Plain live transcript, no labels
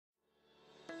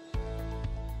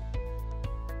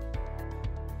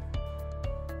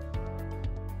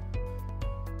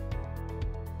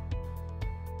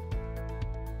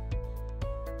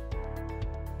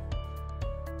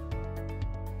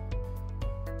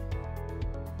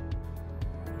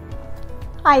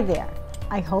Hi there.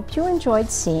 I hope you enjoyed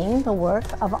seeing the work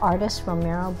of artist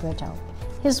Romero Britto.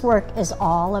 His work is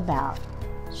all about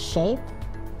shape,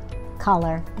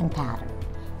 color, and pattern.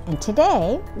 And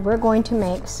today we're going to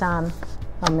make some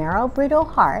Romero Britto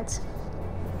hearts,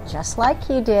 just like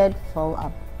he did, full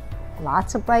of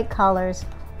lots of bright colors,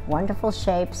 wonderful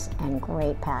shapes, and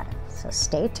great patterns. So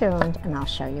stay tuned and I'll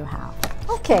show you how.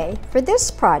 Okay, for this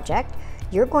project,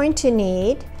 you're going to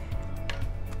need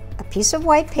a piece of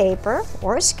white paper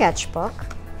or a sketchbook,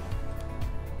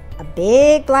 a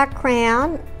big black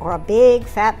crayon or a big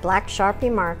fat black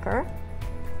Sharpie marker.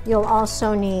 You'll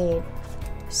also need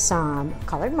some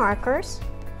colored markers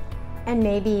and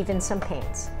maybe even some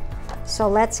paints. So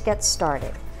let's get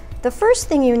started. The first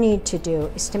thing you need to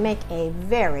do is to make a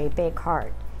very big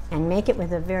heart and make it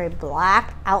with a very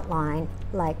black outline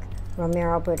like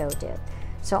Romero Britto did.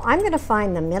 So I'm going to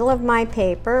find the middle of my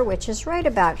paper, which is right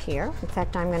about here. In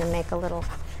fact, I'm going to make a little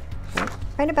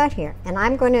right about here, and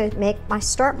I'm going to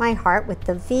start my heart with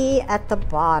the V at the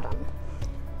bottom.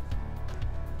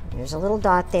 There's a little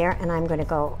dot there, and I'm going to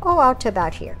go out to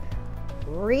about here.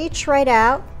 Reach right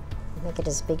out, make it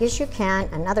as big as you can.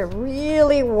 Another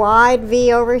really wide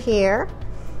V over here,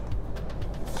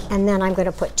 and then I'm going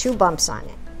to put 2 bumps on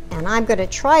it. And I'm going to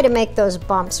try to make those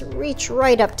bumps reach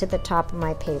right up to the top of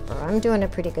my paper. I'm doing a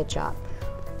pretty good job.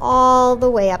 All the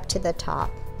way up to the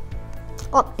top.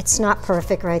 Oh, it's not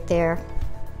perfect right there,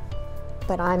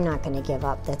 but I'm not going to give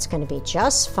up. That's going to be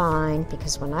just fine,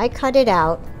 because when I cut it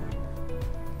out,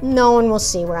 no one will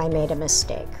see where I made a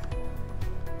mistake.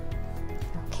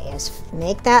 Okay,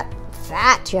 make that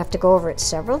fat. You have to go over it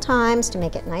several times to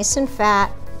make it nice and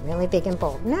fat, really big and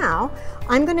bold. Now,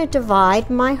 I'm going to divide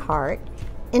my heart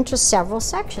into several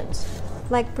sections,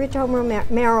 like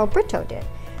Romero Britto did.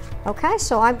 Okay,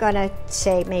 so I'm going to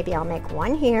say maybe I'll make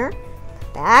one here,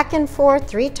 back and forth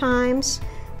 3 times.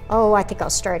 Oh, I think I'll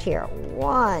start here.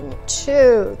 1,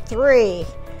 2, 3.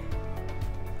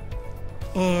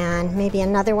 And maybe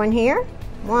another one here.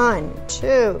 1,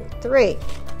 2, 3.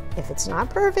 If it's not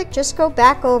perfect, just go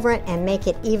back over it and make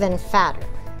it even fatter.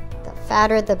 The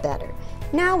fatter, the better.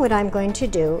 Now what I'm going to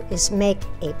do is make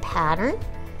a pattern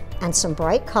and some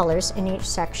bright colors in each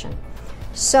section.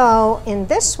 So in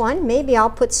this one, maybe I'll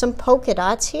put some polka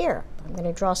dots here. I'm going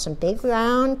to draw some big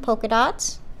round polka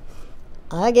dots.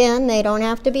 Again, they don't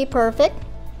have to be perfect.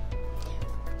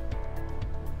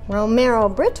 Romero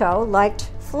Britto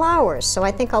liked flowers, so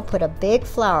I think I'll put a big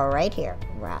flower right here.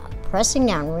 Pressing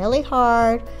down really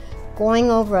hard,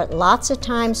 going over it lots of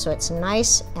times so it's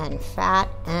nice and fat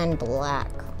and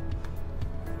black.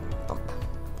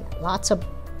 Lots of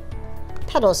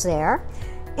petals there.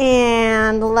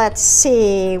 And let's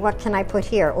see, what can I put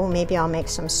here? Oh, maybe I'll make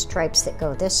some stripes that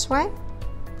go this way.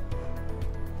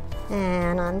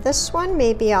 And on this one,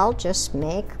 maybe I'll just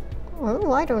make,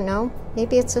 oh, I don't know,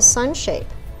 maybe it's a sun shape.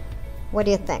 What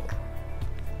do you think?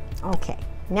 Okay,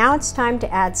 now it's time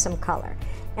to add some color.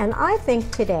 And I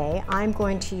think today I'm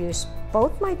going to use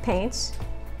both my paints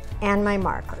and my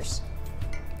markers.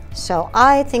 So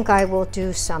I think I will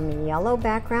do some yellow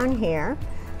background here.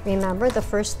 Remember, the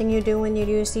first thing you do when you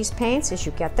use these paints is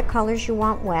you get the colors you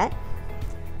want wet.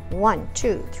 1,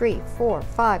 2, 3, 4,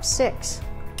 5, 6.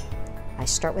 I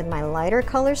start with my lighter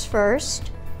colors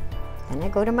first, then I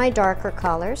go to my darker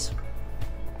colors,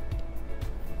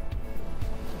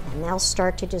 and they'll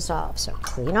start to dissolve. So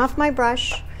clean off my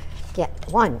brush,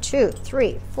 get 1, 2,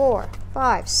 3, 4,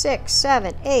 5, 6,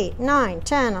 7, 8, 9,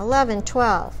 10, 11,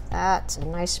 12. That's a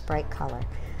nice bright color.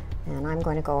 And I'm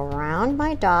going to go around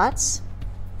my dots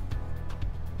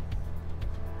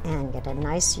and get a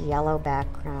nice yellow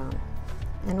background.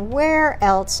 And where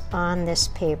else on this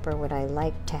paper would I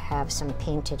like to have some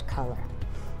painted color?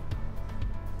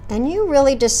 And you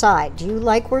really decide, do you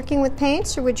like working with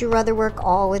paints or would you rather work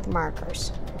all with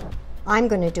markers? I'm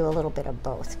going to do a little bit of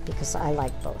both because I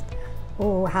like both.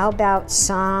 Oh, how about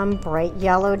some bright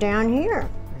yellow down here?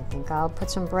 I think I'll put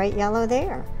some bright yellow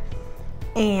there.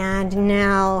 And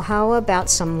now how about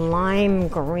some lime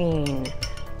green?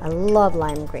 I love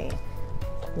lime green.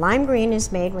 Lime green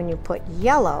is made when you put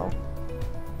yellow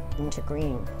into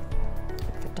green.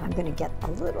 But I'm going to get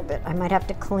a little bit, I might have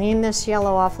to clean this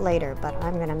yellow off later, but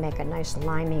I'm going to make a nice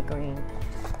limey green.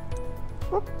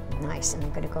 Whoop, nice, and I'm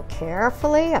going to go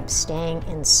carefully. I'm staying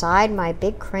inside my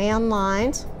big crayon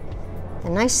lines. The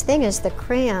nice thing is the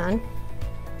crayon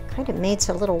kind of makes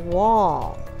a little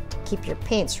wall to keep your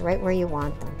paints right where you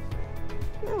want them.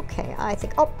 Okay, I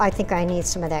think I need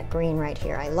some of that green right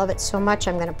here. I love it so much,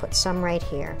 I'm going to put some right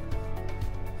here.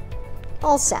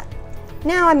 All set.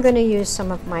 Now I'm going to use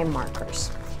some of my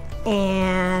markers.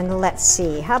 And let's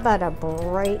see, how about a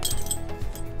bright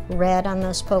red on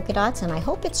those polka dots, and I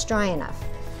hope it's dry enough.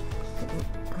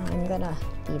 I'm gonna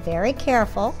be very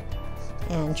careful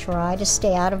and try to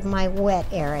stay out of my wet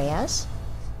areas.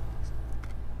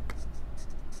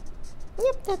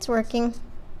 Yep, that's working.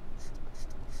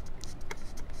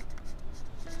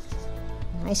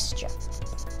 Nice job.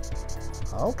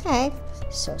 Okay,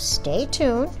 so stay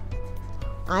tuned.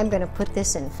 I'm going to put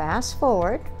this in fast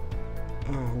forward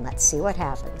and let's see what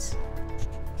happens.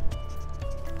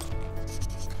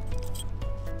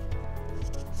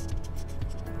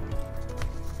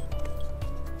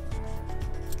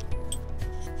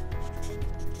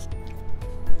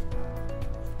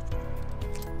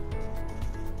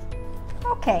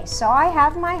 Okay, so I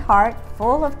have my heart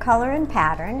full of color and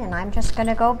pattern, and I'm just going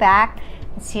to go back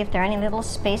and see if there are any little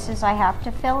spaces I have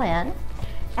to fill in.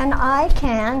 And I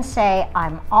can say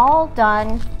I'm all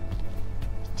done.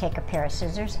 Take a pair of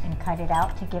scissors and cut it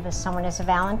out to give someone as a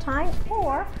valentine,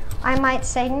 or I might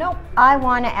say, nope, I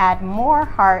want to add more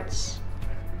hearts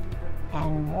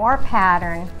and more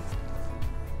pattern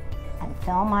and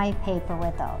fill my paper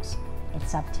with those.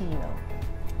 It's up to you.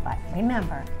 But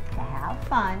remember to have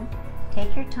fun.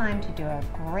 Take your time to do a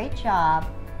great job,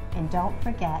 and don't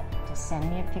forget to send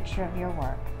me a picture of your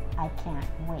work. I can't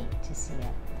wait to see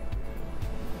it.